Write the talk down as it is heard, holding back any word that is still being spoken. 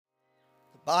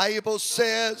Bible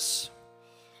says,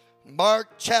 Mark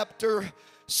chapter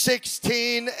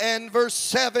 16 and verse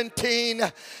 17,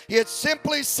 it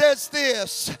simply says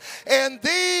this, and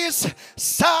these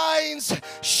signs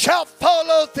shall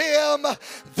follow them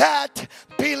that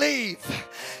believe.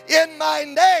 In my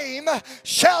name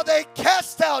shall they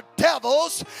cast out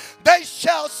devils, they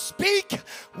shall speak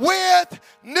with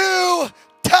new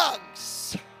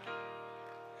tongues.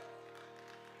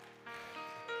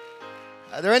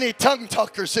 Are there any tongue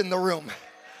talkers in the room?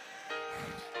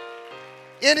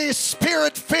 Any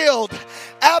spirit-filled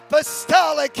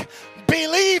apostolic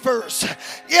believers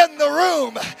in the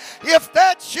room? If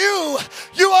that's you,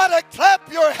 you ought to clap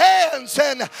your hands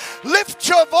and lift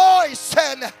your voice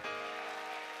and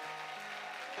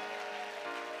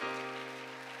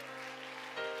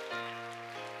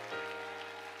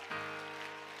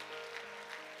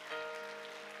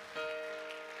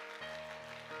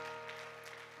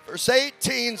Verse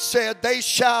 18 said, they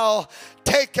shall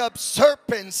take up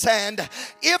serpents, and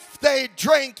if they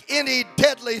drink any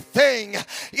deadly thing,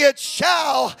 it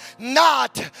shall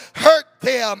not hurt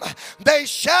them. They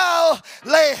shall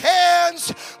lay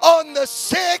hands on the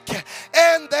sick,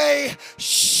 and they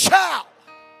shall.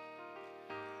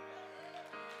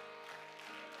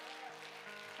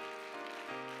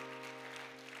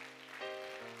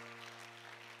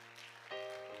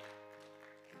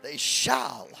 They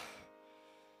shall.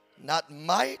 Not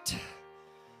might,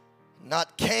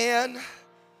 not can,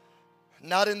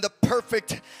 not in the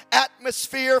perfect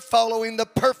atmosphere following the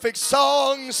perfect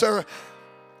songs, or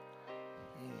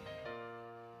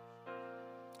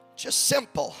just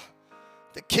simple.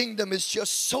 The kingdom is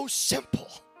just so simple.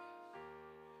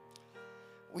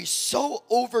 We so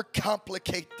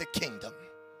overcomplicate the kingdom.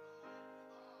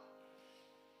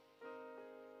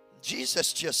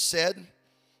 Jesus just said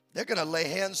they're going to lay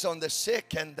hands on the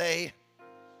sick and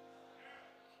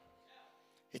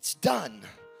it's done.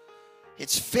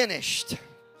 It's finished.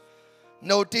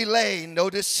 No delay, no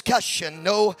discussion,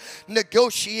 no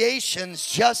negotiations,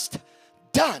 just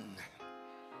done.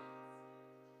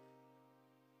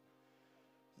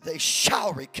 They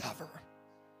shall recover.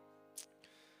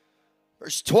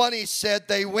 Verse 20 said,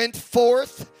 they went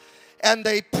forth and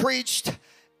they preached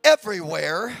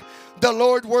everywhere, the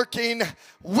Lord working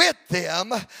with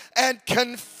them and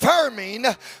confirming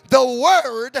the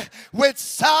word with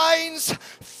signs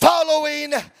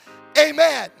following.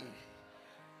 Amen.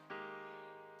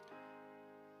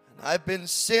 And I've been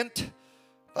sent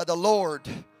by the Lord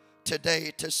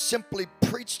today to simply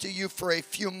preach to you for a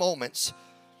few moments.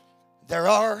 There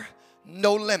are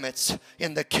no limits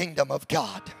in the kingdom of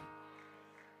God.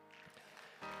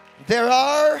 There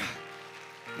are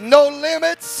no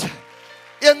limits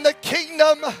in the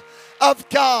kingdom of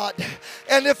God.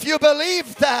 And if you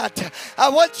believe that, I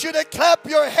want you to clap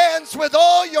your hands with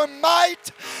all your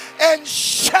might and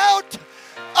shout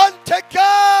unto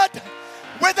God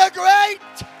with a great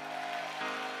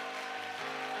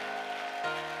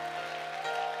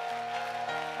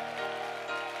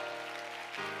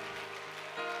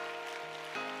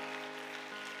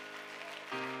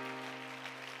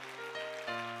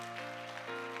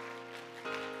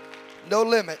no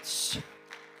limits.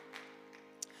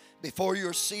 Before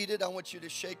you're seated, I want you to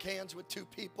shake hands with two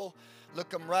people.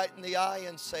 Look them right in the eye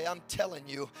and say, I'm telling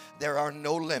you, there are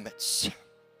no limits.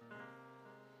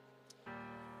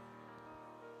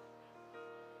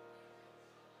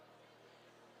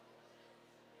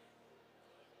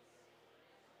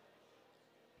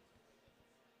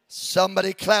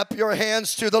 Somebody clap your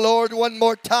hands to the Lord one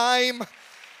more time.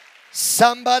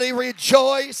 Somebody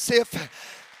rejoice.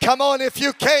 Come on, if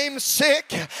you came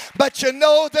sick, but you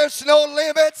know there's no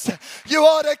limits, you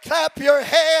ought to clap your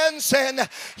hands and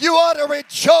you ought to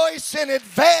rejoice in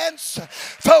advance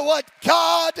for what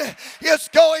God is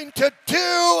going to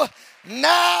do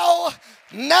now.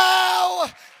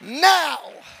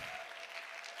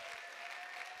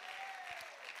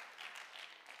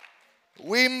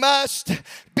 We must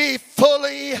be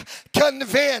fully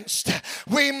convinced.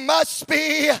 We must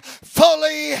be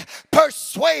fully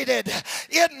persuaded.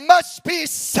 It must be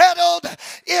settled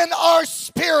in our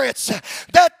spirits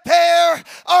that there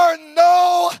are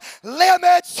no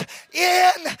limits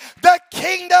in the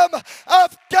kingdom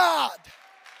of God.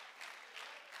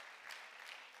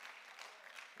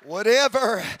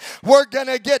 Whatever we're going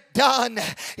to get done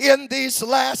in these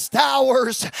last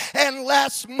hours and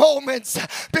last moments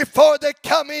before the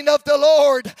coming of the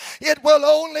Lord, it will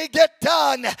only get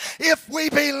done if we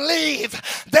believe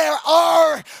there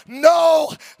are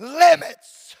no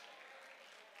limits.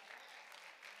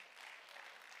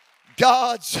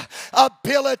 God's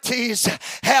abilities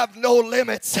have no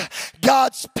limits.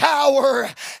 God's power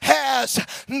has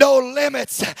no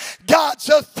limits. God's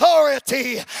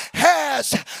authority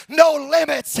has no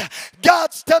limits.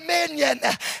 God's dominion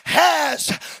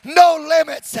has no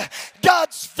limits.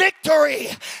 God's victory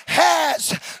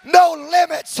has no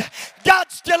limits.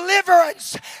 God's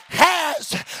deliverance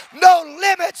has no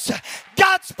limits.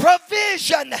 God's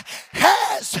provision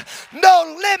has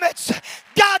no limits.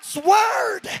 God's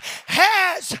word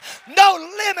has no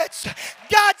limits.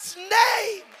 God's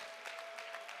name.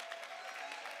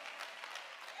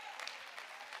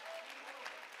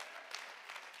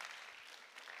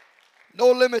 No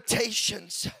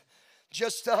limitations.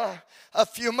 Just a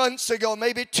few months ago,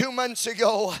 maybe 2 months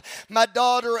ago, my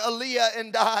daughter Aaliyah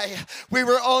and I, we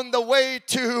were on the way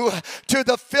to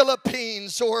the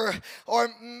Philippines, or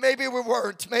maybe we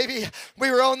weren't. Maybe we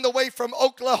were on the way from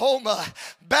Oklahoma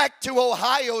back to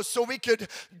Ohio so we could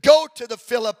go to the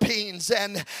Philippines,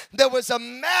 and there was a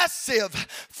massive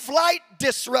flight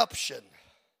disruption.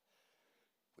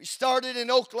 We started in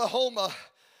Oklahoma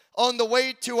on the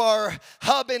way to our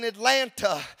hub in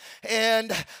Atlanta,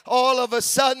 and all of a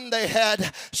sudden they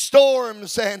had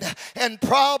storms and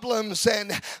problems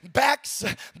and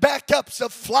backups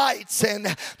of flights,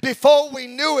 and before we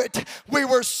knew it, we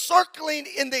were circling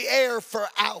in the air for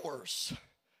hours.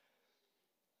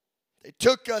 They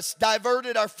took us,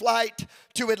 diverted our flight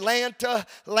to Atlanta,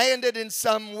 landed in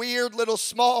some weird little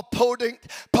small podunk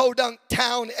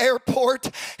town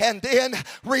airport, and then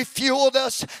refueled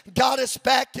us, got us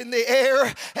back in the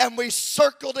air, and we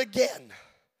circled again.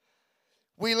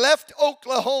 We left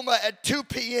Oklahoma at 2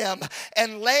 p.m.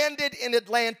 and landed in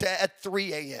Atlanta at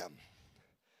 3 a.m.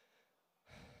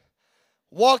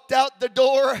 Walked out the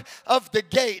door of the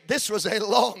gate. This was a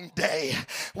long day.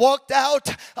 Walked out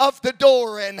of the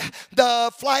door, and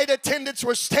the flight attendants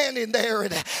were standing there,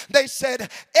 and they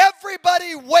said,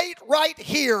 "Everybody wait right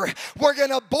here. We're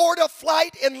going to board a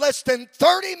flight in less than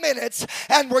 30 minutes,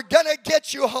 and we're going to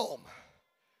get you home."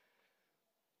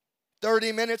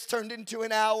 30 minutes turned into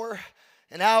an hour.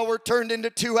 An hour turned into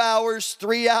 2 hours,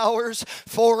 3 hours,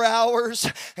 4 hours.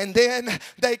 And then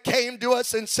they came to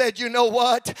us and said, "You know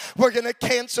what? We're going to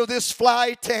cancel this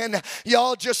flight, and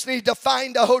y'all just need to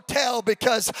find a hotel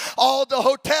because all the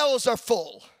hotels are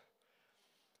full."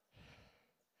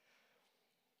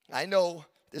 I know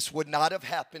this would not have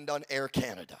happened on Air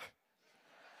Canada.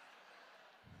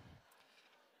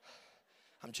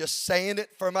 I'm just saying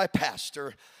it for my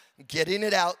pastor, getting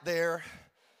it out there.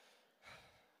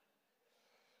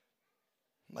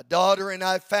 My daughter and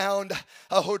I found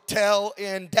a hotel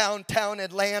in downtown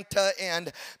Atlanta,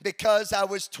 and because I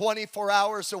was 24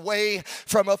 hours away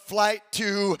from a flight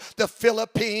to the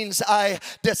Philippines, I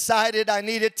decided I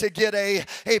needed to get a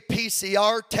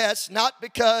PCR test, not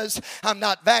because I'm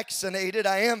not vaccinated.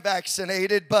 I am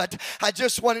vaccinated, but I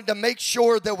just wanted to make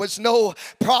sure there was no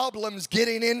problems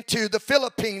getting into the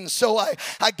Philippines. So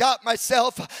I got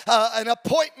myself an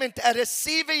appointment at a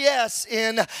CVS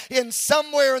in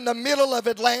somewhere in the middle of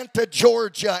Atlanta,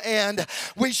 Georgia, and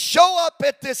we show up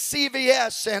at this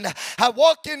CVS, and I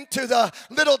walk into the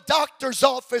little doctor's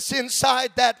office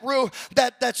inside that room,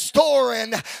 that store,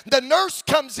 and the nurse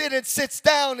comes in and sits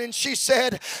down, and she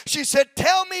said,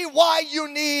 "Tell me why you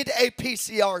need a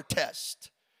PCR test."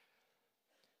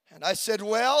 And I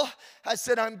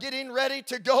said, I'm getting ready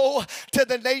to go to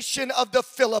the nation of the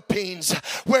Philippines,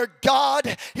 where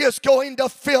God is going to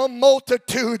fill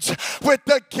multitudes with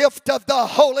the gift of the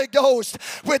Holy Ghost,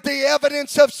 with the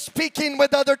evidence of speaking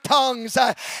with other tongues.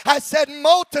 I said,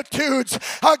 multitudes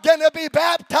are going to be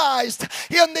baptized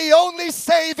in the only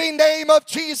saving name of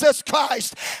Jesus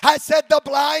Christ. I said, the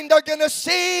blind are going to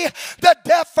see, the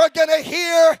deaf are going to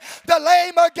hear, the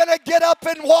lame are going to get up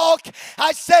and walk.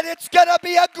 I said, it's going to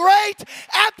be a great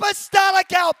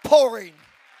apostolic outpouring.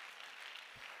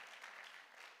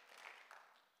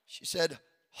 She said,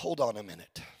 "Hold on a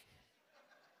minute."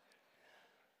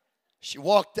 She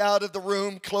walked out of the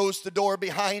room, closed the door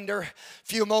behind her. A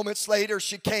few moments later,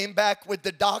 she came back with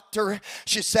the doctor.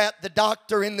 She sat the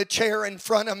doctor in the chair in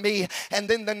front of me, and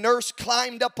then the nurse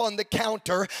climbed up on the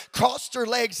counter, crossed her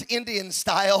legs Indian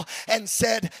style, and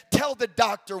said, "Tell the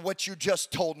doctor what you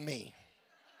just told me."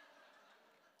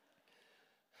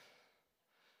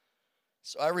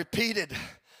 So I repeated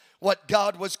what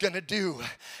God was going to do.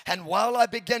 And while I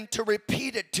began to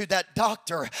repeat it to that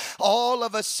doctor, all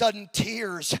of a sudden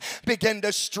tears began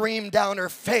to stream down her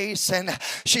face. And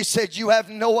she said, you have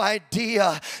no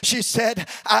idea. She said,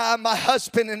 my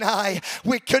husband and I,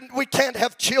 we can't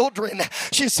have children.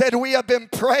 She said, we have been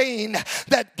praying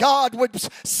that God would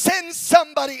send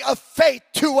somebody of faith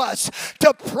to us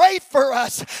to pray for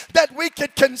us that we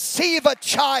could conceive a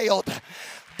child.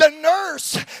 The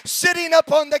nurse sitting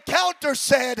up on the counter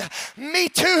said, me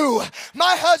too.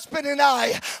 My husband and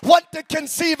I want to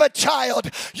conceive a child.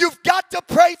 You've got to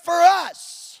pray for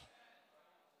us.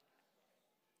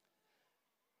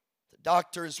 The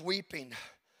doctor is weeping.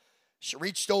 She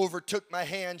reached over, took my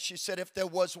hand. She said, if there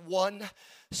was one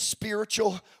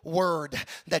spiritual word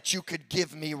that you could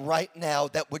give me right now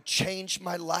that would change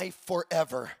my life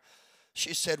forever,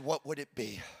 she said, what would it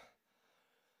be?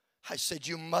 I said,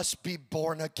 you must be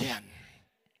born again.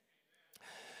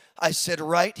 I said,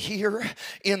 right here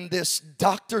in this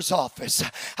doctor's office,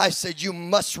 I said, you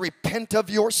must repent of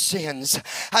your sins.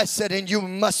 I said, and you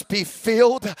must be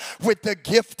filled with the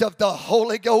gift of the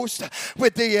Holy Ghost,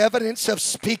 with the evidence of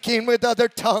speaking with other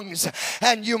tongues.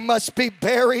 And you must be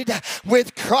buried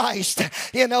with Christ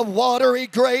in a watery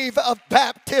grave of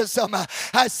baptism.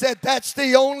 I said, that's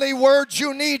the only words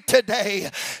you need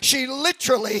today. She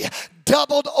literally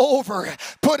doubled over,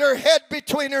 put her head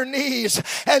between her knees,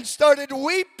 and started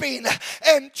weeping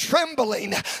and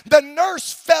trembling. The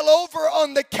nurse fell over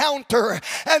on the counter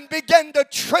and began to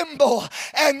tremble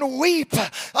and weep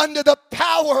under the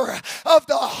power of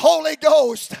the Holy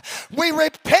Ghost. We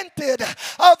repented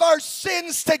of our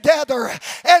sins together,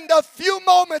 and a few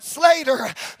moments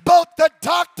later, both the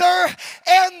doctor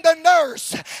and the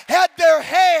nurse had their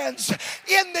hands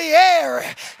in the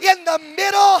air in the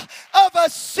middle of a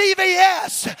CVS.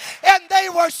 And they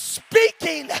were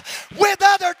speaking with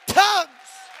other tongues.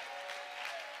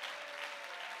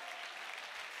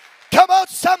 Come on,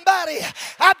 somebody.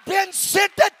 I've been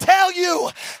sent to tell you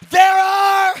there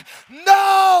are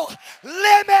no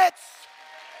limits.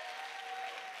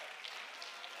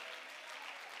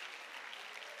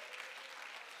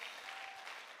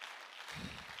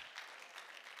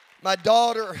 My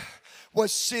daughter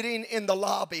was sitting in the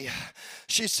lobby.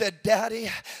 She said,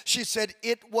 Daddy, she said,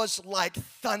 it was like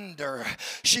thunder.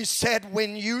 She said,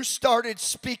 when you started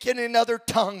speaking in other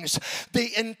tongues,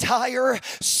 the entire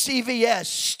CVS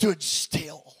stood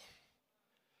still.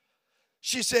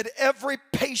 She said every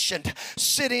patient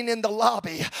sitting in the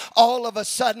lobby all of a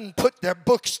sudden put their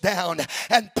books down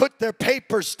and put their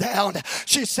papers down.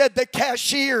 She said the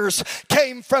cashiers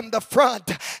came from the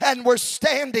front and were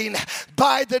standing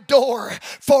by the door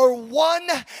for 1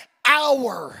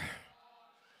 hour.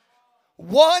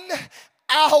 1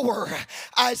 hour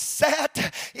I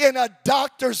sat in a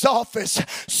doctor's office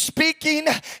speaking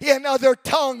in other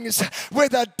tongues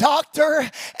with a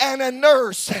doctor and a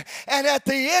nurse. And at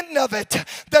the end of it,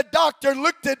 the doctor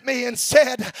looked at me and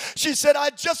said, she said, I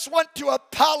just want to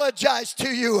apologize to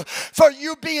you for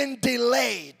you being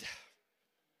delayed.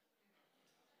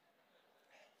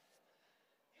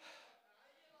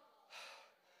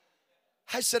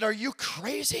 I said, are you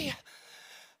crazy?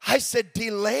 I said,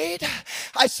 delayed?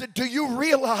 I said, do you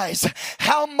realize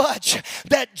how much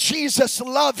that Jesus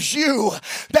loves you,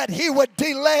 that he would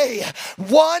delay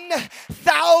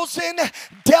 1,000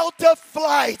 Delta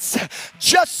flights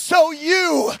just so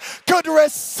you could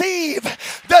receive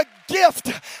the gift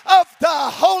of the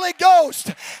Holy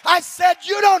Ghost? I said,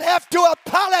 you don't have to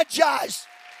apologize.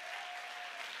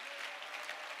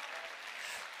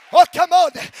 Oh, come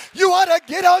on. You ought to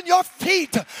get on your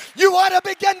feet. You ought to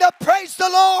begin to praise the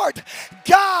Lord.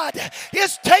 God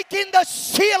is taking the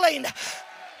ceiling.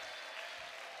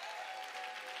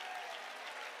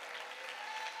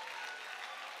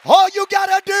 All you got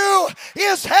to do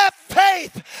is have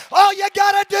faith. All you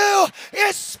got to do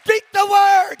is speak the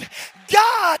word.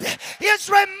 God is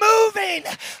removing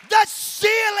the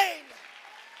ceiling.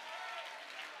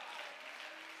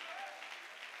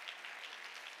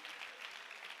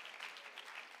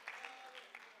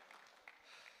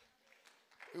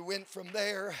 We went from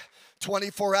there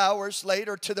 24 hours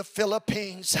later to the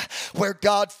Philippines, where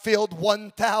God filled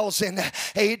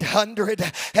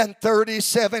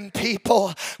 1,837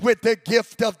 people with the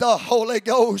gift of the Holy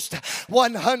Ghost.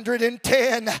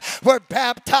 110 were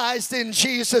baptized in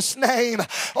Jesus' name.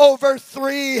 Over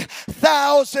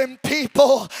 3,000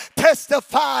 people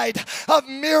testified of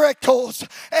miracles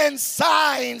and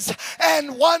signs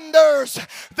and wonders.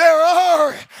 There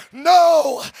are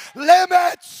no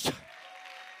limits.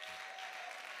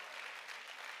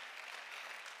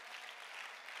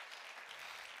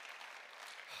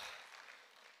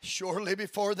 Shortly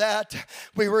before that,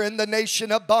 we were in the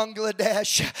nation of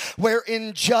Bangladesh, where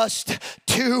in just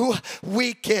 2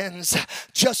 weekends,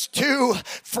 just 2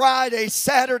 Fridays,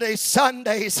 Saturdays,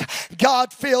 Sundays,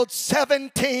 God filled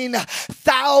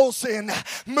 17,000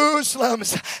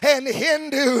 Muslims and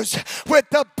Hindus with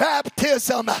the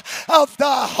baptism of the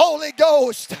Holy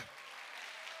Ghost.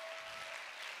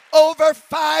 Over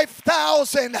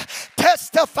 5,000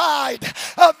 testified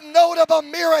of notable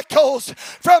miracles.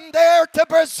 From there to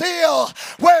Brazil,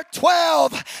 where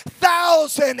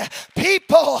 12,000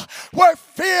 people were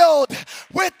filled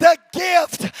with the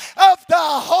gift of the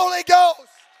Holy Ghost.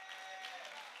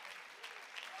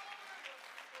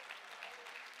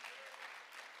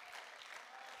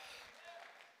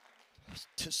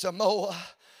 To Samoa.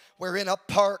 We're in a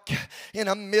park, in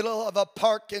the middle of a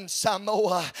park in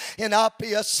Samoa, in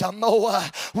Apia,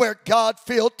 Samoa, where God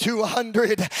filled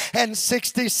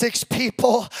 266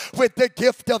 people with the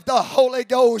gift of the Holy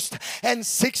Ghost, and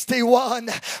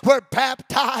 61 were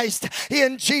baptized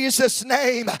in Jesus'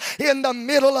 name in the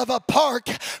middle of a park.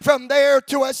 From there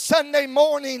to a Sunday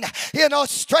morning in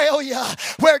Australia,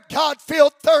 where God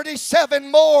filled 37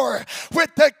 more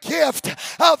with the gift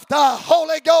of the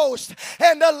Holy Ghost,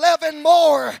 and 11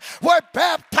 more were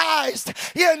baptized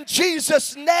in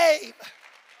Jesus' name.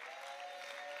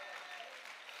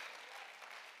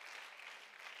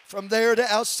 From there to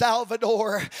El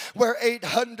Salvador, where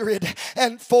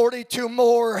 842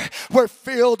 more were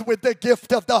filled with the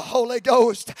gift of the Holy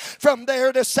Ghost. From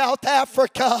there to South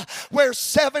Africa, where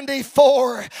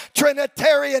 74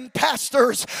 Trinitarian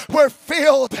pastors were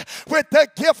filled with the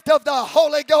gift of the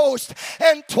Holy Ghost,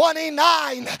 and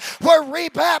 29 were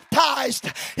rebaptized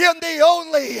in the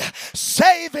only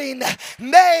saving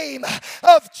name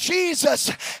of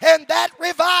Jesus. And that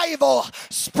revival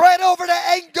spread over to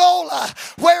Angola,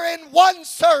 where in one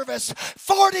service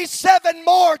 47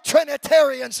 more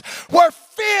Trinitarians were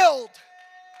filled.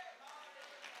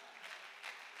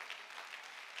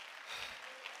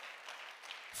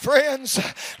 Friends,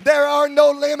 there are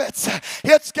no limits.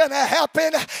 It's going to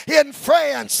happen in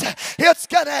France. It's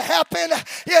going to happen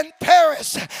in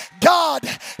Paris. God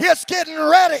is getting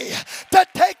ready to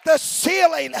take the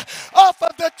ceiling off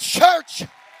of the church.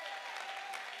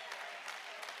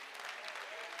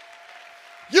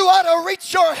 You ought to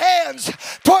reach your hands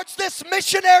towards this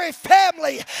missionary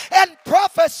family and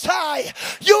prophesy.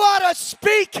 You ought to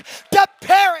speak to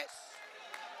Paris.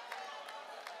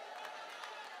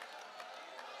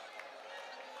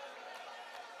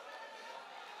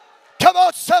 Come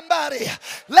on, somebody.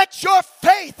 Let your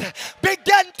faith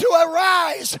begin to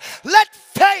arise. Let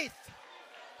faith.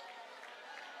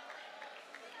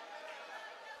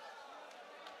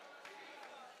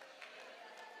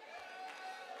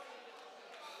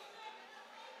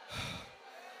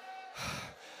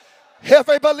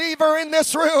 Every believer in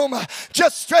this room,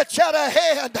 just stretch out a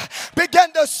hand.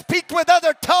 Begin to speak with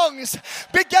other tongues.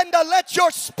 Begin to let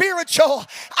your spiritual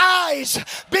eyes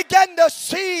begin to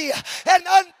see an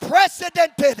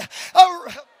unprecedented.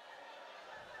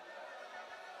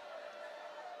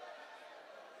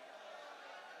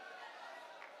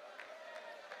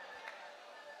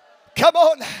 Come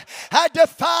on, I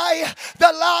defy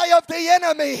the lie of the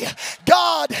enemy.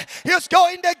 God is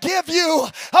going to give you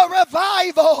a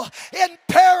revival in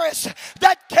Paris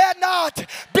that cannot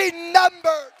be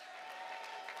numbered.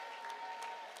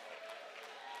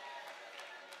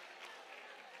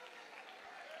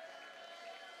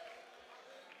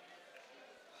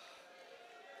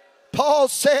 Paul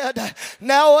said,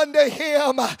 now unto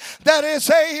him that is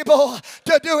able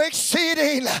to do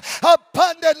exceeding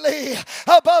abundantly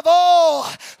above all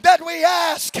that we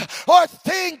ask or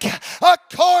think,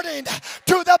 according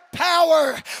to the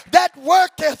power that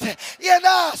worketh in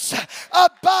us,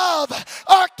 above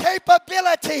our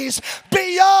capabilities,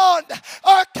 beyond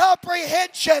our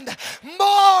comprehension,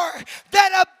 more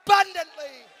than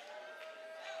abundantly.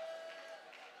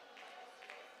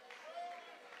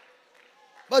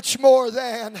 Much more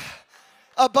than,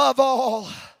 above all,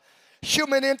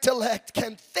 human intellect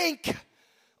can think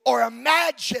or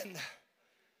imagine.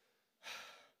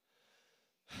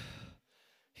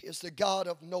 He is the God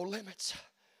of no limits.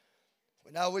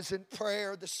 When I was in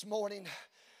prayer this morning,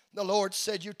 the Lord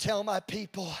said, you tell my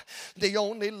people the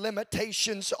only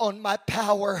limitations on my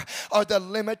power are the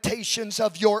limitations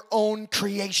of your own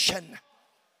creation.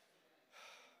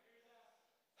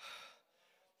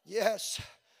 Yes.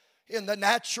 In the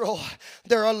natural,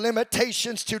 there are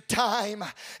limitations to time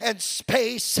and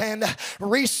space and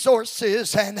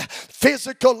resources and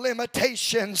physical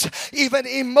limitations, even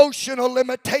emotional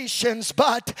limitations.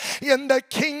 But in the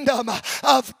kingdom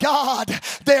of God,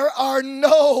 there are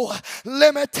no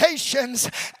limitations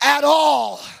at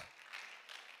all.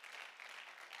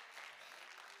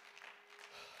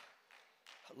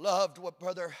 Loved what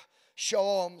Brother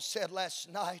Shalom said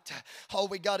last night. All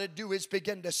we got to do is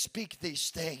begin to speak these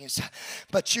things.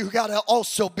 But you got to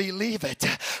also believe it.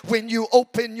 When you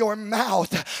open your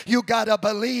mouth, you got to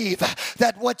believe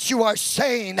that what you are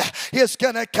saying is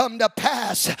going to come to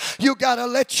pass. You got to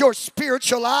let your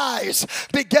spiritual eyes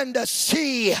begin to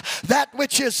see that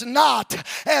which is not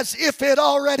as if it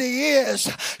already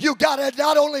is. You got to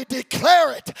not only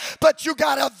declare it, but you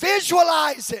got to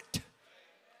visualize it.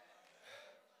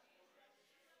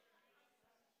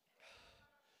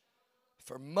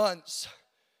 For months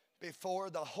before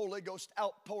the Holy Ghost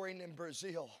outpouring in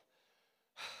Brazil,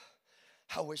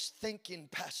 I was thinking,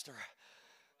 Pastor,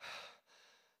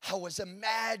 I was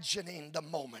imagining the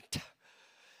moment.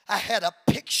 I had a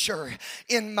picture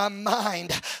in my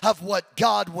mind of what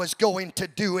God was going to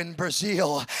do in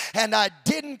Brazil. And I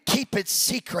didn't keep it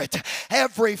secret.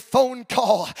 Every phone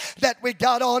call that we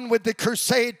got on with the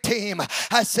crusade team,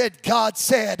 I said, God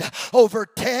said, over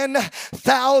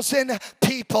 10,000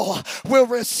 people will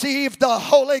receive the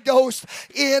Holy Ghost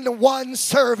in one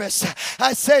service.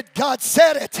 I said, God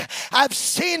said it. I've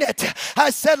seen it.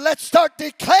 I said, let's start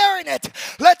declaring it.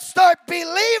 Let's start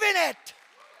believing it.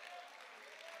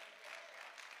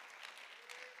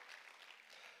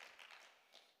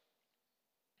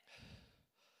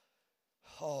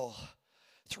 Oh,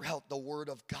 throughout the Word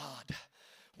of God,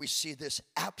 we see this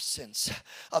absence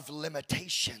of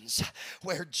limitations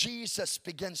where Jesus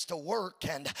begins to work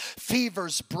and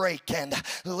fevers break and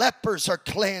lepers are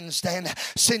cleansed and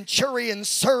centurion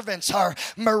servants are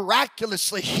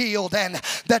miraculously healed and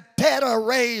the dead are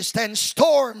raised and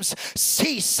storms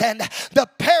cease and the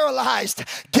paralyzed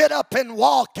get up and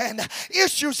walk and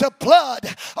issues of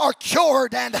blood are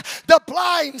cured and the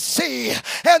blind see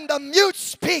and the mute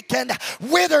speak and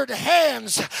withered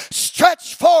hands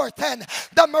stretch forth and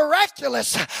the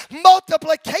miraculous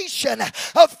multiplication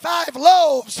of 5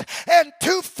 loaves and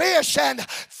 2 fish and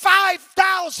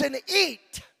 5,000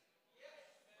 eat.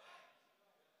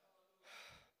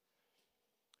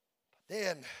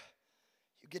 Then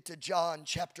you get to John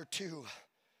chapter 2,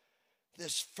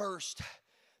 this first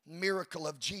miracle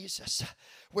of Jesus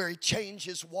where he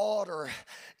changes water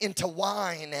into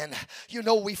wine. And you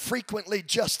know, we frequently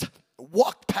just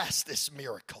walk past this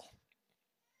miracle.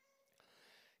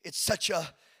 It's such a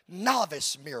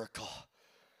novice miracle.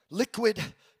 Liquid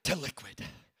to liquid.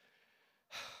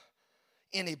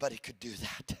 Anybody could do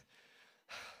that.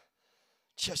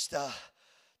 Just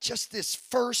this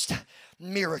first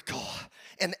miracle,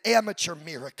 an amateur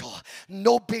miracle.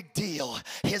 No big deal.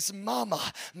 His mama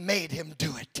made him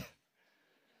do it.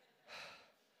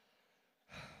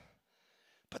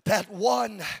 But that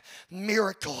one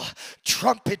miracle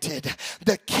trumpeted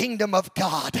the kingdom of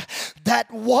God. That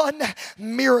one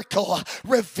miracle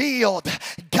revealed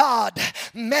God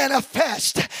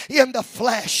manifest in the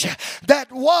flesh.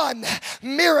 That one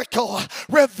miracle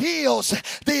reveals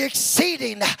the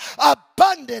exceeding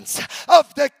abundance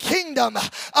of the kingdom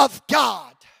of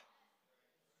God.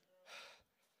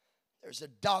 There's a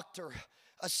doctor,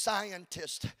 a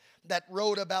scientist that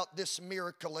wrote about this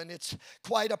miracle, and it's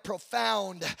quite a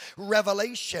profound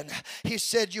revelation. He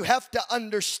said, you have to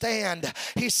understand,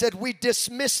 he said, we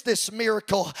dismiss this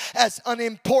miracle as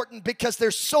unimportant because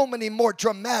there's so many more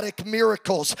dramatic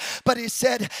miracles. But he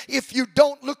said, if you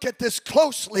don't look at this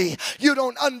closely, you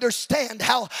don't understand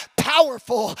how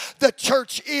powerful the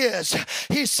church is.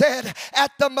 He said, at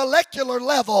the molecular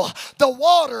level, the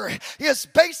water is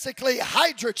basically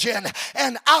hydrogen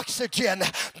and oxygen,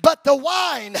 but the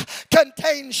wine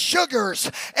contains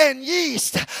sugars and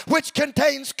yeast, which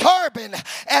contains carbon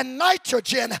and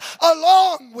nitrogen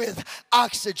along with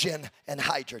oxygen and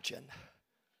hydrogen.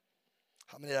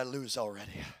 How many did I lose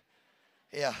already?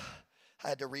 Yeah, I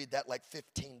had to read that like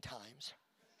 15 times.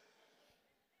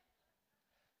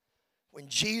 When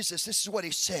Jesus, this is what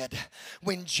he said,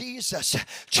 when Jesus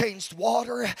changed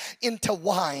water into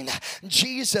wine,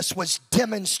 Jesus was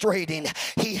demonstrating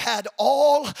he had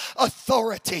all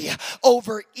authority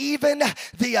over even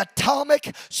the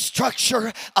atomic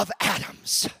structure of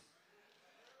atoms.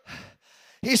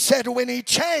 He said when he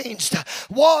changed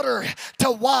water to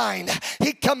wine,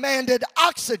 he commanded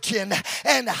oxygen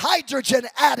and hydrogen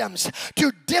atoms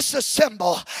to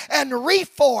disassemble and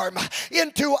reform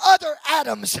into other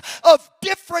atoms of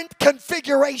different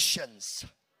configurations.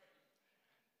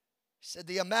 He said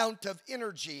the amount of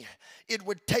energy it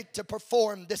would take to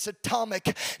perform this atomic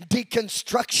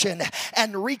deconstruction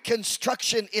and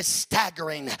reconstruction is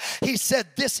staggering. He said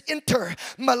this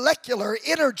intermolecular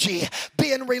energy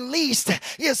being released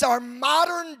is our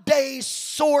modern day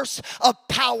source of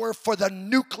power for the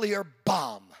nuclear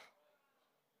bomb.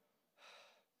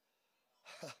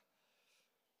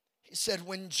 He said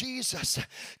when Jesus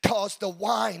caused the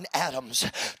wine atoms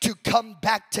to come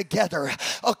back together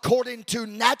according to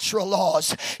natural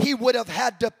laws, he would have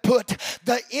had to put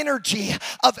the energy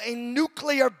of a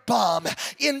nuclear bomb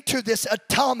into this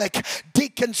atomic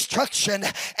deconstruction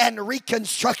and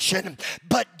reconstruction.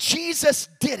 But Jesus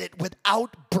did it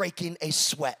without breaking a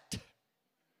sweat.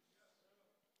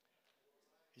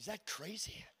 Is that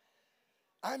crazy?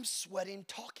 I'm sweating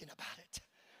talking about it.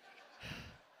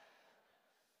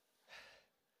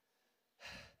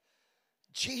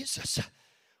 Jesus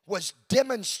was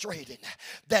demonstrating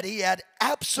that he had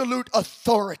absolute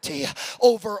authority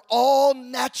over all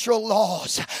natural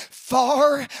laws,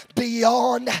 far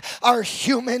beyond our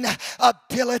human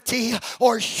ability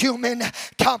or human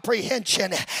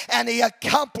comprehension. And he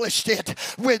accomplished it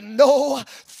with no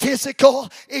physical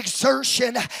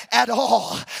exertion at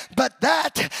all. But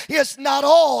that is not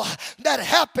all that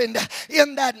happened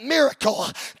in that miracle.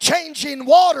 Changing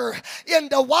water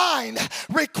into wine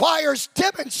requires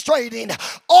demonstrating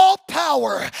all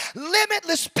power,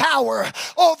 limitless power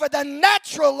over the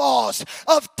natural laws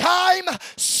of time,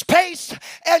 space,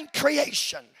 and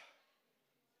creation.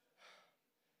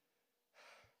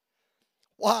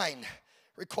 Wine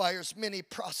requires many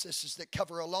processes that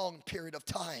cover a long period of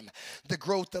time. The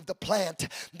growth of the plant,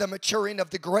 the maturing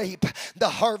of the grape, the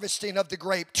harvesting of the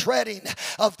grape, treading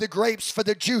of the grapes for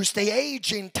the juice, the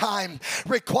aging time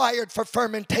required for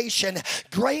fermentation.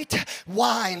 Great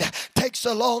wine takes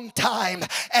a long time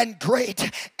and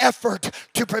great effort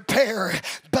to prepare.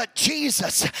 But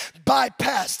Jesus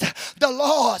bypassed the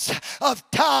laws of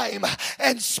time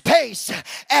and space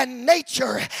and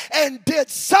nature and did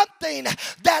something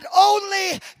that only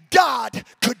God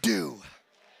could do.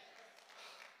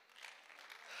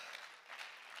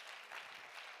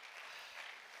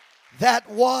 That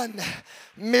one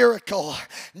miracle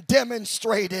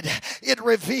demonstrated, it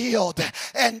revealed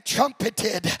and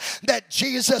trumpeted that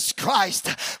Jesus Christ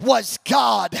was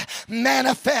God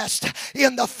manifest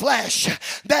in the flesh.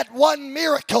 That one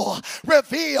miracle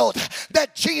revealed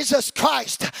that Jesus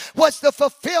Christ was the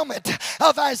fulfillment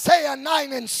of Isaiah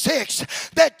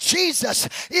 9:6, that Jesus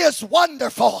is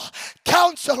wonderful,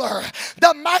 Counselor,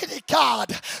 the mighty God,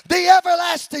 the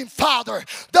everlasting Father,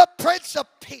 the Prince of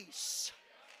Peace.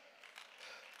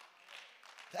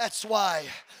 That's why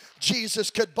Jesus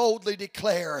could boldly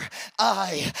declare,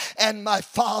 I and my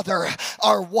Father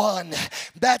are one.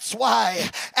 That's why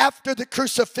after the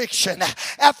crucifixion,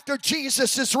 after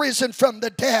Jesus is risen from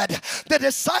the dead, the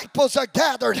disciples are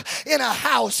gathered in a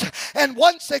house. And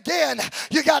once again,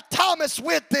 you got Thomas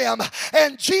with them.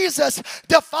 And Jesus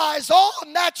defies all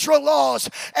natural laws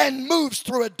and moves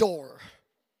through a door.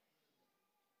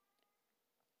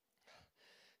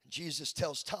 Jesus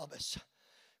tells Thomas,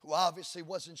 who obviously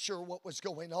wasn't sure what was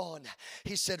going on,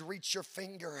 he said, reach your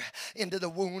finger into the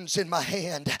wounds in my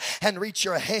hand and reach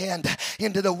your hand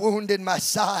into the wound in my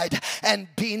side and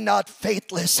be not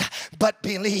faithless but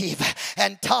believe.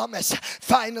 And Thomas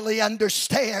finally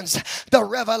understands the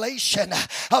revelation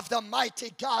of the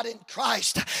mighty God in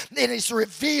Christ. It is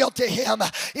revealed to him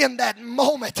in that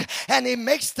moment, and he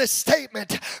makes the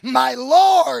statement, my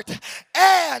Lord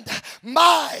and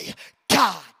my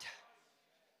God.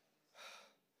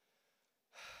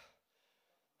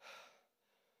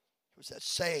 It was that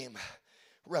same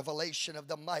revelation of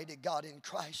the mighty God in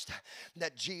Christ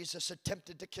that Jesus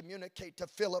attempted to communicate to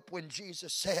Philip when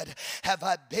Jesus said, have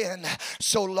I been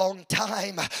so long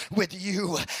time with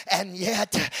you, and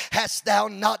yet hast thou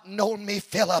not known me,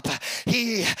 Philip?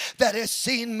 He that has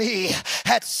seen me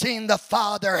hath seen the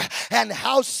Father. And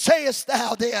how sayest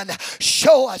thou then,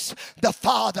 show us the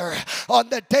Father? On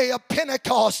the day of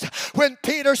Pentecost, when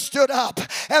Peter stood up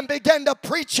and began to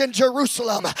preach in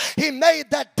Jerusalem, he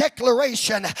made that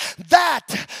declaration, that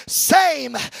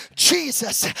same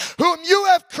Jesus whom you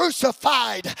have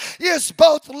crucified is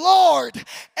both Lord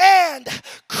and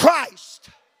Christ.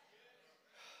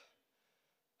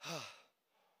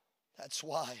 That's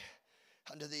why,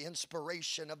 under the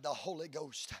inspiration of the Holy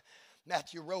Ghost,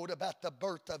 Matthew wrote about the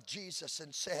birth of Jesus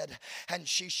and said, and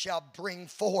she shall bring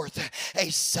forth a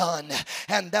son,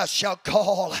 and thou shalt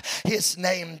call his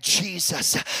name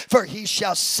Jesus, for he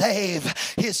shall save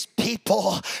his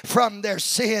people from their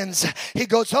sins. He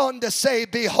goes on to say,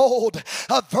 behold,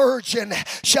 a virgin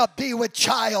shall be with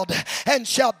child and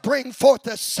shall bring forth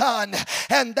a son,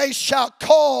 and they shall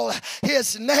call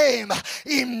his name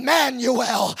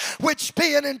Emmanuel, which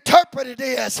being interpreted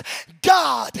is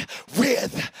God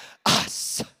with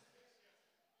us.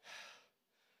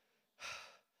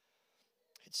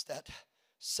 It's that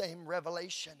same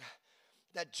revelation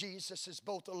that Jesus is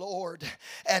both the Lord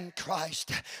and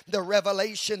Christ. The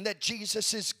revelation that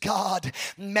Jesus is God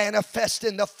manifest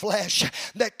in the flesh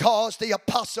that caused the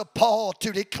Apostle Paul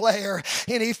to declare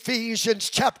in Ephesians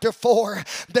chapter 4,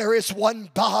 there is one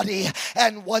body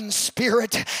and one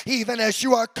Spirit, even as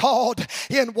you are called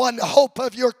in one hope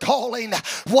of your calling,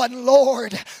 one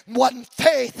Lord, one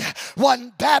faith,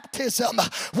 one baptism,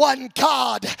 one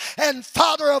God and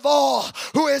Father of all,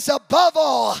 who is above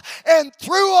all and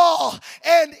through all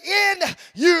and in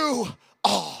you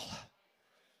all.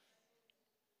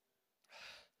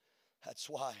 That's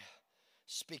why,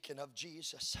 speaking of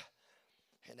Jesus,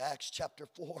 in Acts chapter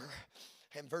 4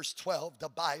 and verse 12, the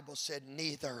Bible said,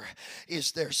 neither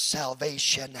is there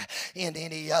salvation in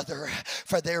any other,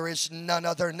 for there is none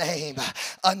other name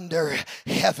under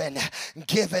heaven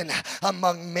given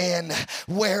among men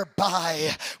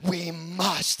whereby we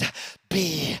must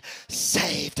be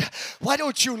saved. Why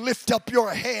don't you lift up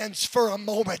your hands for a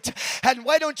moment, and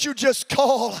why don't you just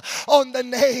call on the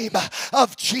name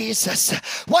of Jesus?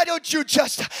 Why don't you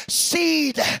just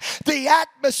seed the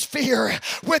atmosphere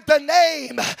with the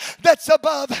name that's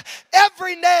above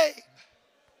every name?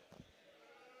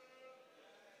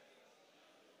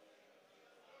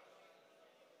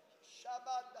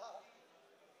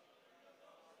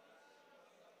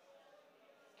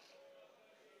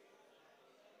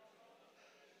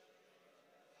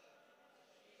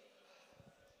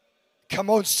 Come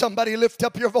on, somebody lift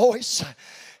up your voice.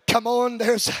 Come on,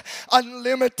 there's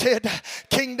unlimited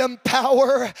kingdom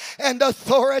power and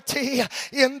authority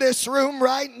in this room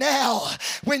right now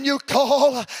when you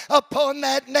call upon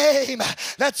that name.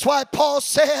 That's why Paul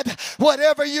said,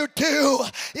 whatever you do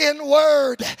in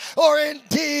word or in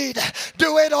deed,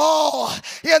 do it all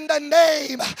in the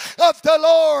name of the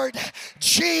Lord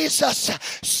Jesus.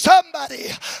 Somebody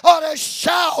ought to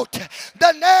shout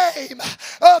the name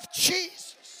of Jesus.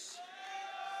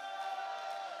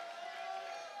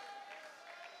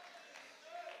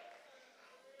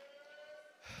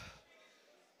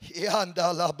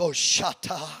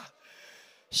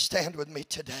 Stand with me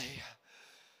today.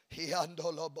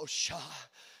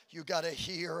 You got to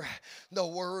hear the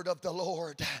word of the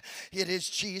Lord. It is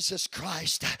Jesus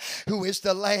Christ who is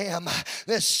the Lamb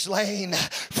that's slain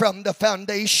from the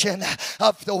foundation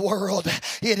of the world.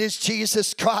 It is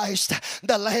Jesus Christ,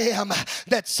 the Lamb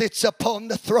that sits upon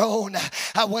the throne.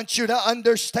 I want you to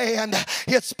understand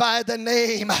it's by the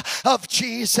name of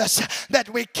Jesus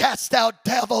that we cast out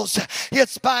devils.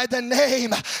 It's by the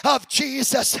name of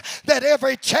Jesus that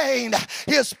every chain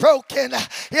is broken.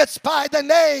 It's by the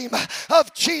name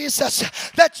of Jesus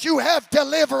that you have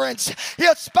deliverance.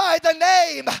 It's by the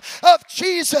name of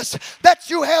Jesus that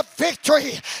you have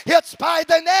victory. It's by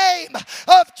the name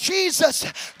of Jesus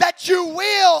that you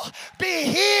will be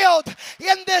healed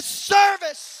in this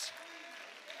service.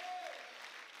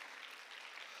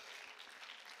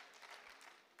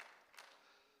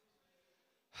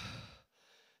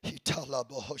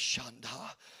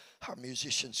 Our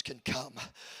musicians can come.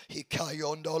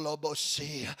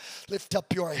 Lift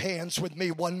up your hands with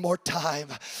me one more time.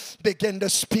 Begin to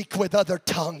speak with other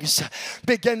tongues.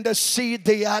 Begin to seed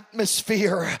the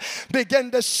atmosphere. Begin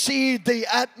to seed the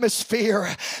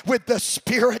atmosphere with the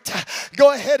Spirit.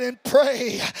 Go ahead and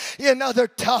pray in other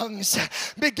tongues.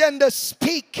 Begin to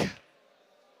speak.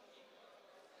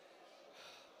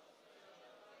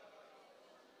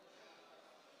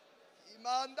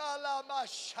 Imandala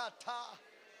mashata.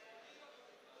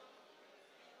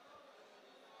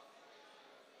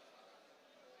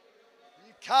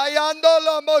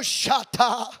 Ikayandolo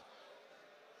moshata.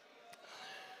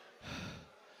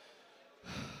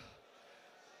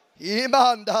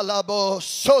 Imandala bo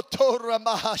sotora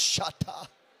mahashata.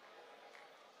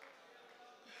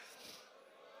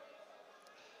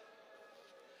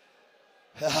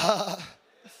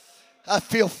 I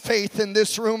feel faith in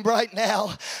this room right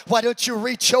now. Why don't you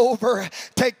reach over,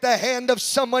 take the hand of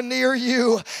someone near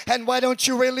you, and why don't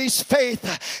you release faith?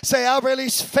 Say, I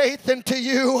release faith into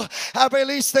you. I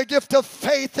release the gift of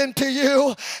faith into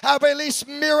you. I release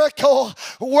miracle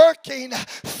working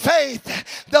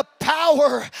faith, the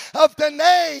power of the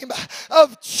name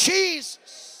of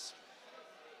Jesus.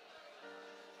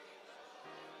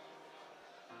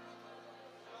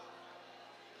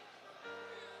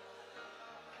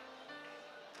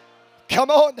 Come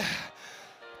on.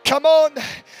 Come on.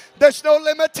 There's no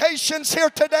limitations here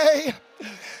today.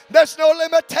 There's no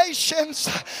limitations.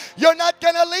 You're not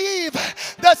going to leave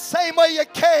the same way you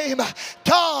came.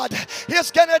 God is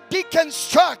going to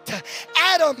deconstruct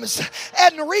atoms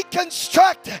and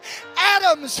reconstruct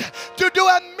atoms to do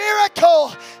a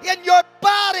miracle in your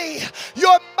body,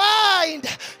 your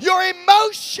mind, your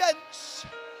emotions.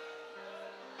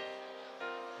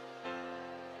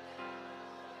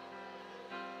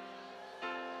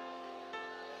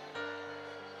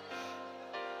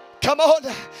 Come on.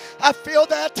 I feel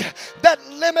that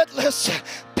limitless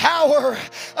power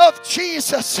of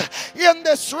Jesus in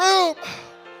this room.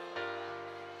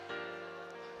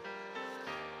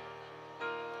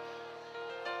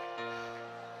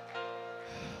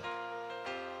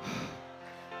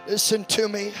 Listen to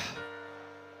me. In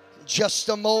just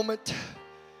a moment,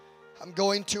 I'm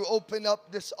going to open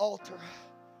up this altar.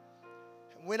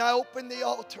 And when I open the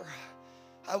altar,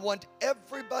 I want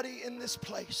everybody in this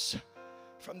place,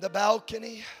 from the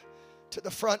balcony to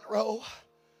the front row,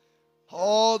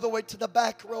 all the way to the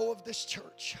back row of this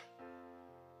church.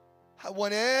 I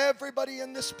want everybody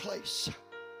in this place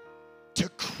to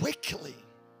quickly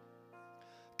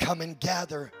come and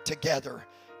gather together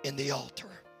in the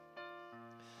altar.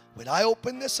 When I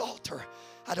open this altar,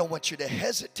 I don't want you to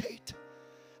hesitate.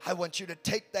 I want you to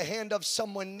take the hand of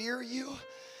someone near you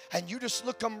and you just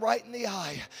look them right in the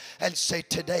eye and say,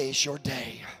 today's your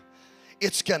day.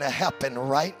 It's going to happen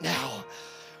right now.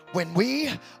 When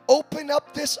we open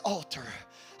up this altar,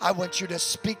 I want you to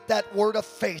speak that word of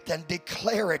faith and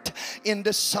declare it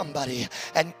into somebody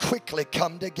and quickly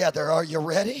come together. Are you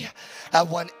ready? I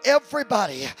want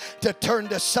everybody to turn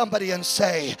to somebody and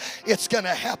say, it's going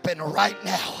to happen right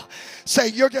now. Say,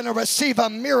 you're going to receive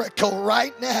a miracle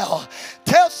right now.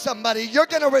 Tell somebody you're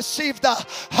going to receive the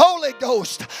Holy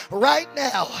Ghost right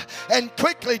now. And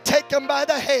quickly take them by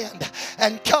the hand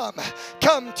and come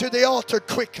to the altar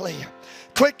quickly.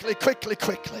 Quickly, quickly,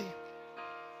 quickly.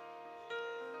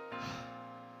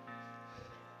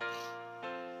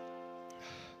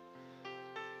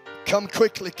 Come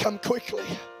quickly, come quickly.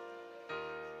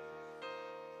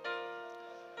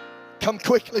 Come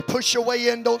quickly, push your way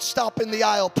in. Don't stop in the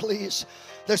aisle, please.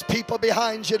 There's people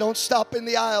behind you. Don't stop in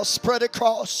the aisle. Spread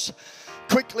across.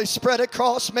 Quickly spread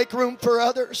across. Make room for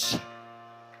others.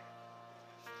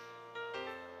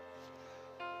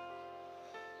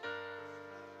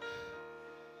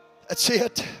 That's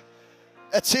it.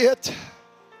 That's it.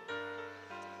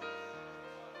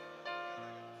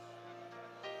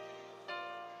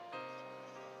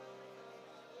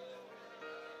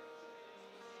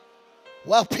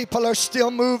 While people are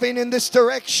still moving in this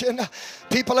direction,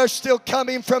 people are still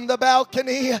coming from the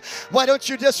balcony, why don't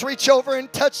you just reach over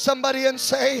and touch somebody and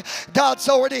say, God's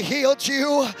already healed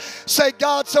you. Say,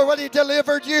 God's already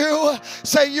delivered you.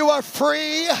 Say, you are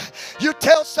free. You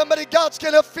tell somebody God's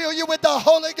going to fill you with the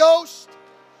Holy Ghost.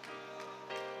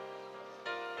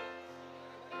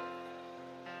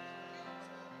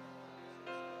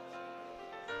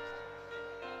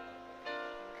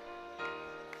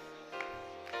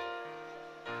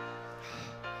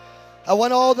 I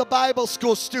want all the Bible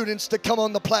school students to come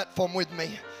on the platform with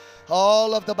me.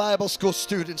 All of the Bible school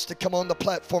students to come on the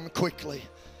platform quickly.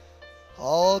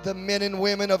 All the men and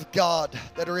women of God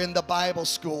that are in the Bible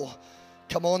school,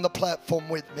 come on the platform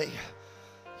with me.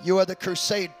 You are the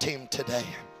crusade team today.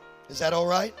 Is that all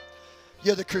right?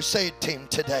 You're the crusade team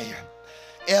today.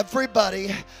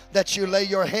 Everybody that you lay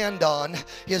your hand on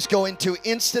is going to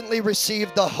instantly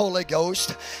receive the Holy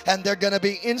Ghost, and they're going to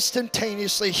be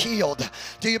instantaneously healed.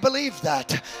 Do you believe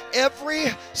that? Every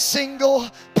single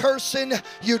person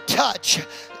you touch,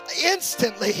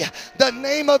 instantly the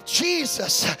name of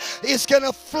Jesus is going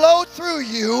to flow through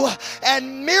you,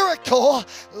 and miracle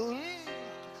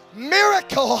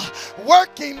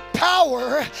working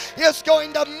power is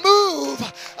going to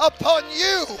move upon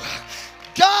you.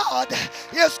 God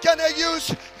is going to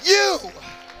use you.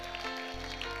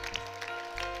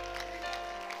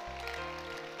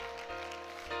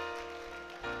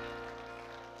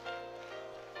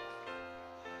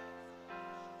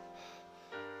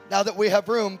 Now that we have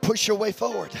room, push your way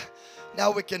forward.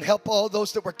 Now we can help all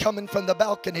those that were coming from the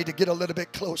balcony to get a little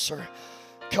bit closer.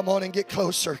 Come on and get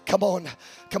closer. Come on.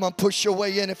 Come on, push your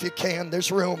way in if you can. There's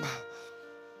room.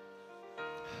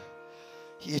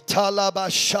 Would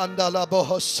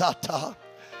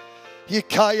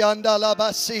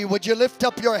you lift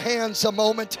up your hands a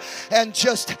moment and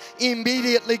just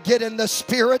immediately get in the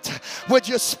Spirit? Would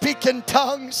you speak in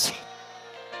tongues?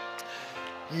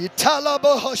 Just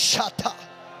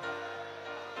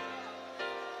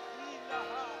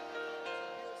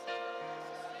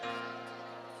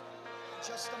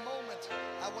a moment.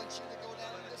 I want you to go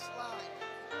down this line.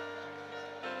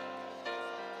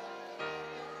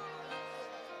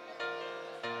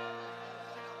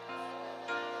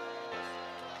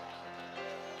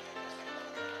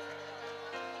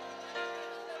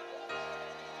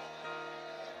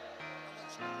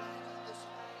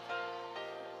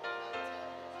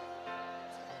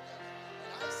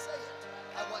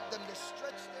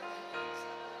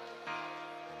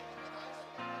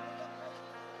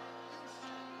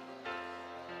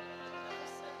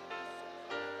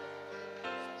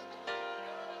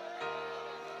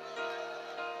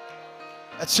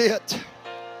 That's it.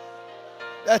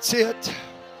 That's it.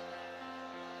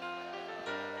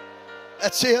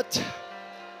 That's it.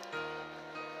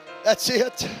 That's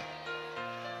it.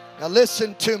 Now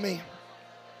listen to me.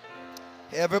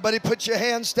 Everybody put your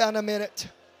hands down a minute.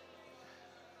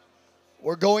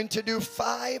 We're going to do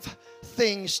 5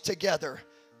 things together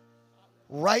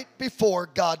right before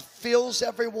God fills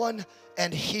everyone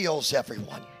and heals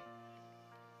everyone.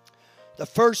 The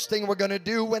first thing we're going to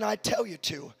do when I tell you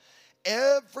to,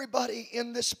 everybody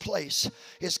in this place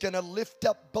is going to lift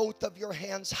up both of your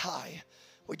hands high.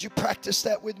 Would you practice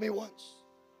that with me once?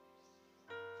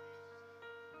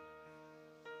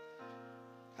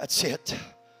 That's it.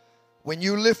 When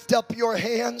you lift up your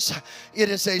hands, it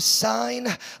is a sign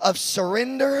of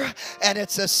surrender and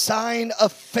it's a sign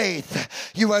of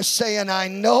faith. You are saying, I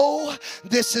know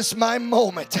this is my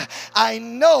moment. I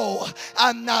know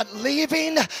I'm not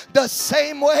leaving the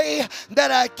same way that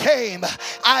I came.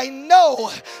 I know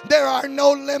there are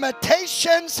no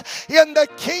limitations in the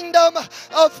kingdom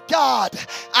of God.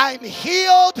 I'm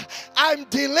healed, I'm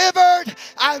delivered,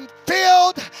 I'm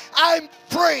filled, I'm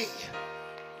free.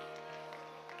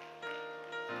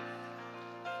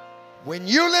 When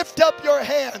you lift up your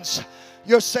hands,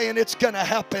 you're saying it's going to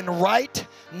happen right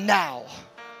now.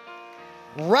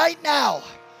 Right now.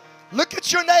 Look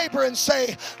at your neighbor and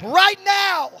say, right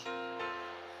now.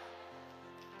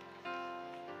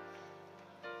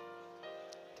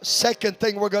 The second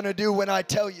thing we're going to do when I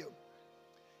tell you,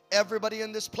 everybody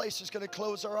in this place is going to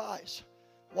close our eyes.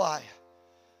 Why?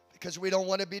 Because we don't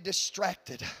want to be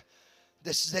distracted.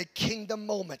 This is a kingdom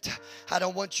moment. I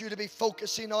don't want you to be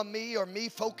focusing on me or me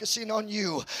focusing on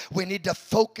you. We need to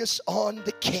focus on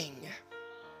the King.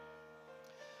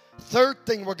 Third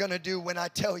thing we're going to do when I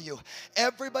tell you,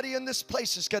 everybody in this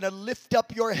place is going to lift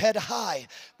up your head high.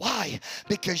 Why?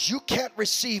 Because you can't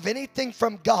receive anything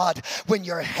from God when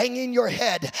you're hanging your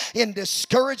head in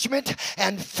discouragement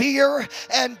and fear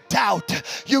and doubt.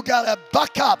 You got to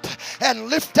buck up and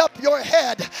lift up your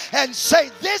head and say,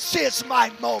 this is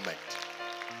my moment.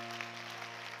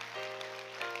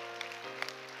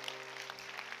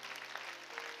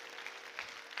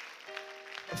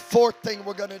 The fourth thing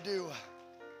we're going to do,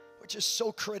 which is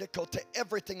so critical to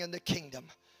everything in the kingdom,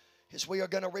 is we are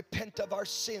going to repent of our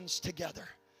sins together.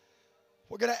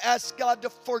 We're going to ask God to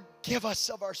forgive us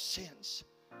of our sins.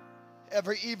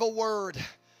 Every evil word,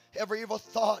 every evil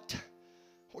thought.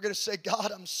 We're going to say,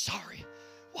 God, I'm sorry.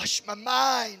 Wash my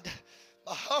mind,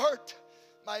 my heart,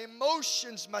 my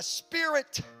emotions, my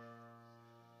spirit.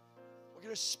 We're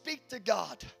going to speak to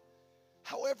God.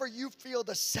 However you feel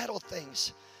to settle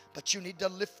things. But you need to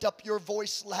lift up your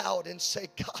voice loud and say,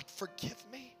 God, forgive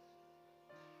me.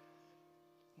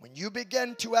 When you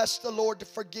begin to ask the Lord to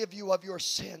forgive you of your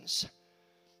sins,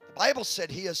 the Bible said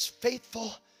He is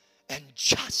faithful and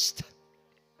just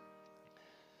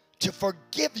to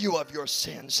forgive you of your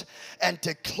sins and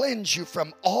to cleanse you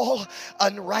from all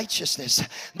unrighteousness.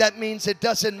 That means it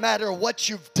doesn't matter what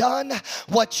you've done,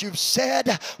 what you've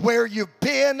said, where you've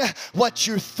been, what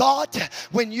you thought.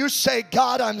 When you say,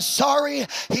 God, I'm sorry,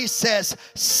 He says,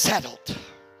 settled.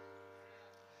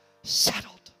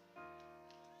 Settled.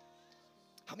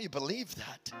 How many believe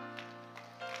that?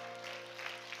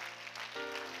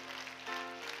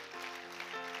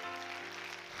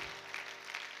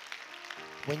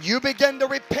 When you begin to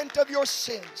repent of your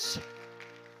sins,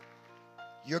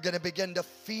 you're going to begin to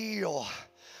feel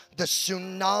the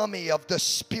tsunami of the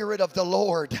Spirit of the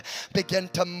Lord begin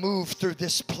to move through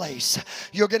this place.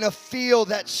 You're going to feel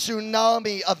that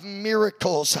tsunami of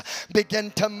miracles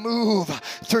begin to move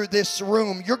through this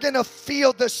room. You're going to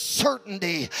feel the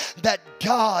certainty that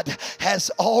God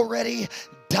has already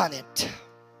done it.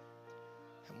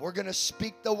 And we're going to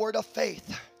speak the word of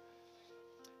faith.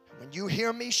 When you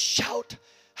hear me shout,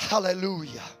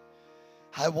 hallelujah,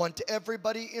 I want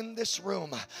everybody in this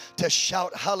room to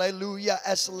shout hallelujah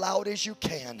as loud as you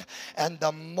can. And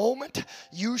the moment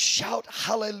you shout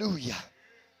hallelujah,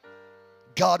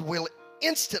 God will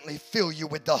instantly fill you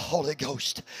with the Holy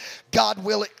Ghost. God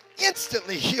will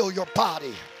instantly heal your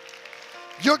body.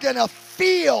 You're going to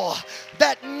feel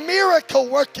that miracle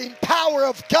working power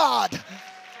of God.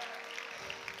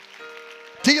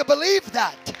 Do you believe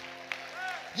that?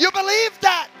 You believe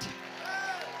that?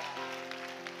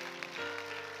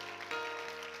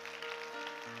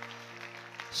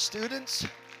 Students,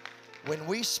 when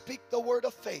we speak the word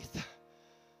of faith,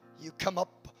 you come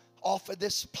up off of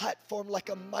this platform like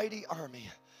a mighty army,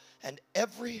 and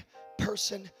every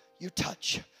person you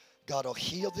touch, God will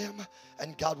heal them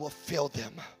and God will fill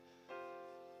them.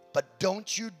 But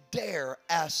don't you dare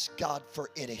ask God for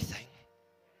anything.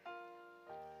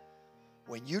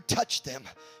 When you touch them,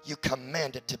 you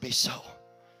command it to be so.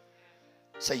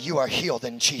 Say, you are healed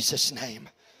in Jesus' name.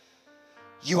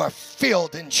 You are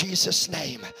filled in Jesus'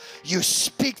 name. You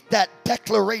speak that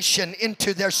declaration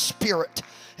into their spirit.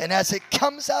 And as it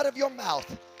comes out of your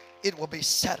mouth, it will be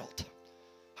settled.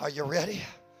 Are you ready?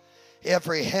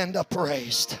 Every hand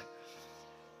upraised.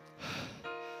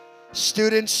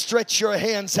 Students, stretch your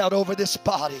hands out over this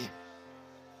body.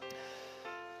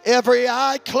 Every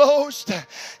eye closed,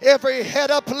 every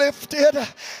head uplifted.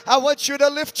 I want you to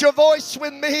lift your voice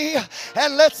with me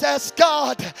and let's ask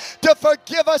God to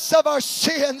forgive us of our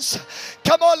sins.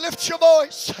 Come on, lift your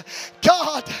voice.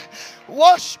 God,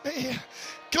 wash me,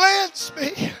 cleanse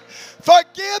me,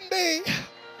 forgive me.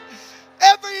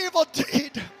 Every evil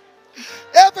deed,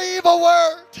 every evil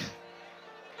word,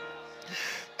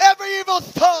 every evil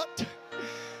thought.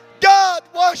 God,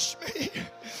 wash me.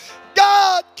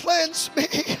 God, cleanse me.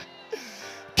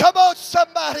 Come on,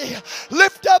 somebody.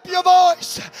 Lift up your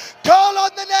voice. Call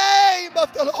on the name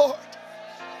of the Lord.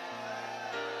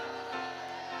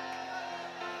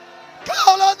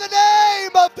 Call on the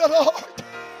name of the Lord.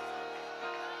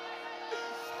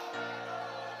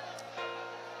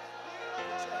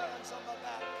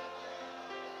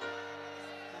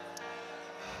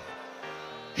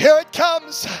 Here it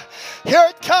comes. Here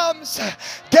it comes.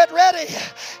 Get ready.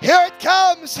 Here it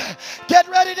comes. Get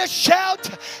ready to shout.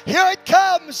 Here it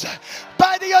comes.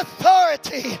 By the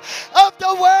authority of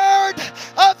the Word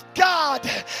of God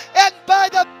and by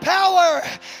the power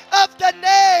of the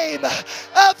name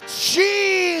of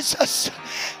Jesus,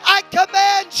 I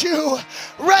command you,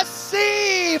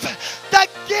 receive the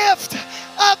gift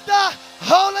of the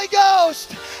Holy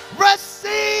Ghost.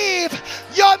 Receive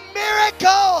your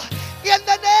miracle in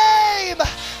the name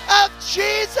of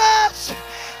Jesus.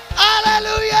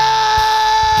 Hallelujah.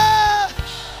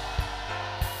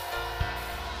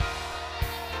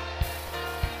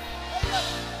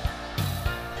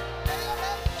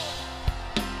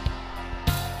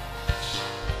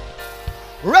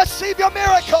 Receive your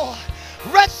miracle.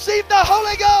 Receive the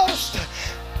Holy Ghost.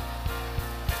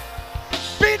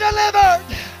 Be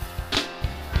delivered.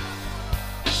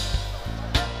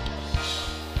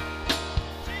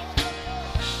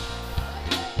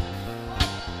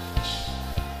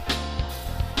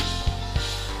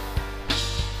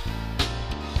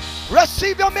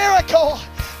 Receive your miracle.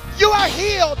 You are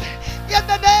healed in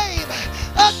the name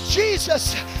of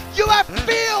Jesus. You are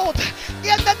filled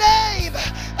in the name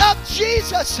of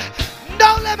Jesus.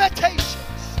 No limitations.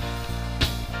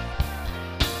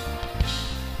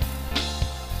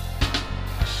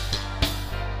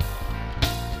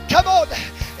 Come on.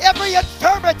 Every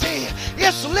infirmity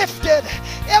is lifted.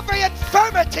 Every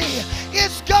infirmity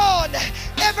is gone.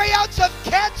 Every ounce of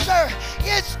cancer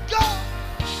is gone.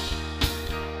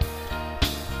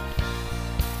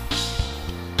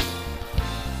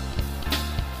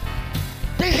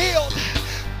 Be healed,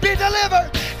 be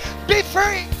delivered, be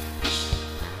free.